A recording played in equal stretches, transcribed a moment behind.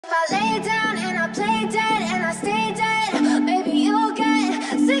If I lay down and I play dead and I stay dead, maybe you'll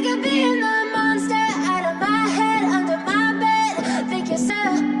get sick of being the monster out of my head, under my bed, think you're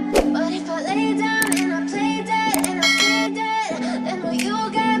sad. But if I lay down and I play dead and I stay dead, then will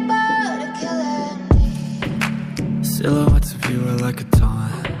you get bored of killing me? Silhouettes of you are like a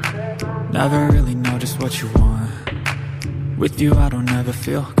taunt. Never really know just what you want. With you I don't ever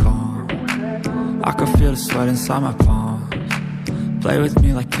feel calm. I can feel the sweat inside my palms. Play with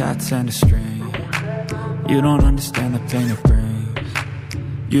me like cats and a string. You don't understand the pain it brings.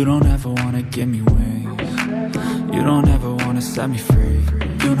 You don't ever wanna give me wings. You don't ever wanna set me free.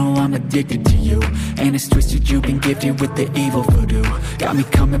 You know I'm addicted to you, and it's twisted. You've been gifted with the evil voodoo. Got me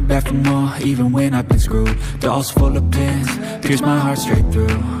coming back for more, even when I've been screwed. Dolls full of pins, pierce my heart straight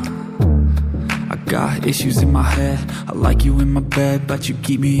through. I got issues in my head. I like you in my bed, but you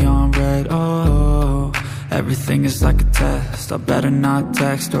keep me on red. Oh, everything is like a test. I better not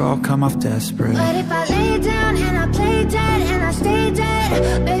text or I'll come off desperate. But if I lay down and I play dead and I stay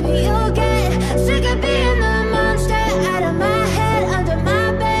dead, baby you'll get sick of being the monster out of my head, under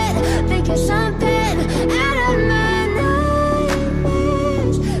my bed, think you're something out of my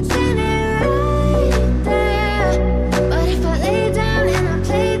nightmares, standing right there. But if I lay down and I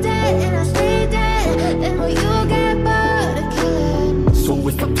play dead and I stay dead, then will you get bored of killing me? So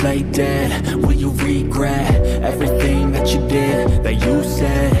if I play dead, will you regret everything that you did, that you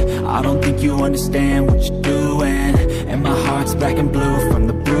said? I don't think you understand what you're doing, and my heart's black and blue from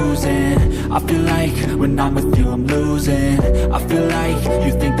the bruising. I feel like when I'm with you I'm losing. I feel like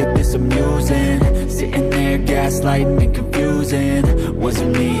you think that this amusing, sitting there gaslighting and confusing. Was it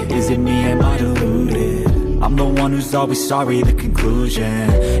me? Is it me? Am I deluded? I'm the one who's always sorry, the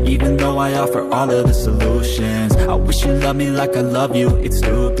conclusion, even though I offer all of the solutions. I wish you loved me like I love you, it's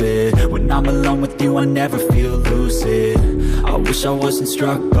stupid. When I'm alone with you I never feel lucid. I wish I wasn't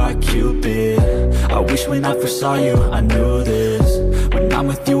struck by Cupid. I wish when I first saw you I knew this. When I'm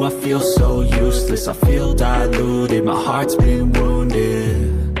with you I feel so useless. I feel diluted, my heart's been wounded.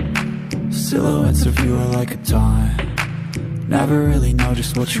 Silhouettes of you are like a taunt. Never really know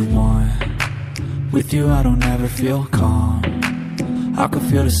just what you want. With you I don't ever feel calm. I can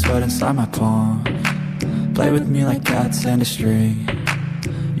feel the sweat inside my palms. Play with me like cats and a string.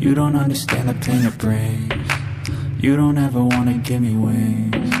 You don't understand the pain it brings. You don't ever wanna give me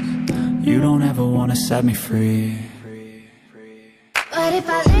wings. You don't ever wanna set me free. But if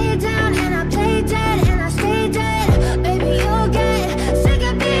I lay down and I play dead and I stay dead, baby you'll get sick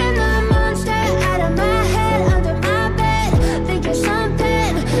of being the monster out of my head, under my bed, think you're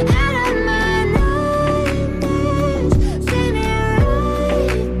something out of my nightmares, standing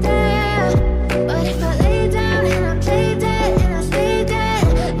right there. But if I lay down and I play dead and I stay dead,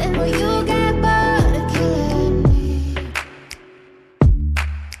 then will you get bored of killing me?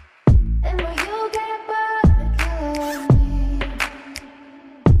 Then will you get bored of killing me?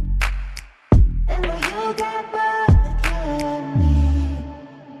 And will you get bored of killing me?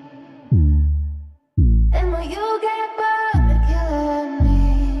 And will you get bored of killing me?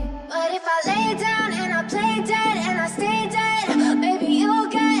 But if I lay down and I play dead and I stay dead, maybe you'll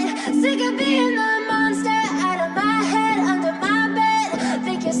get sick of being the monster out of my head, under my bed,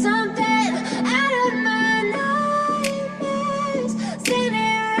 think you're something out of my nightmares,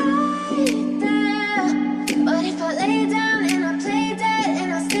 standing right there. But if I lay down and I play dead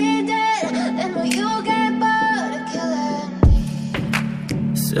and I stay dead, then will you get bored of killing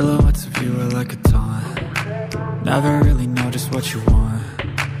me? Silhouettes of you are like a taunt. Never really know just what you want.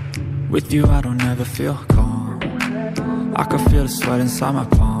 With you I don't ever feel calm. I can feel the sweat inside my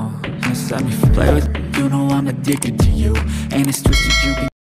palms, and it set me free. Play with you, know I'm addicted to you, and it's twisted. You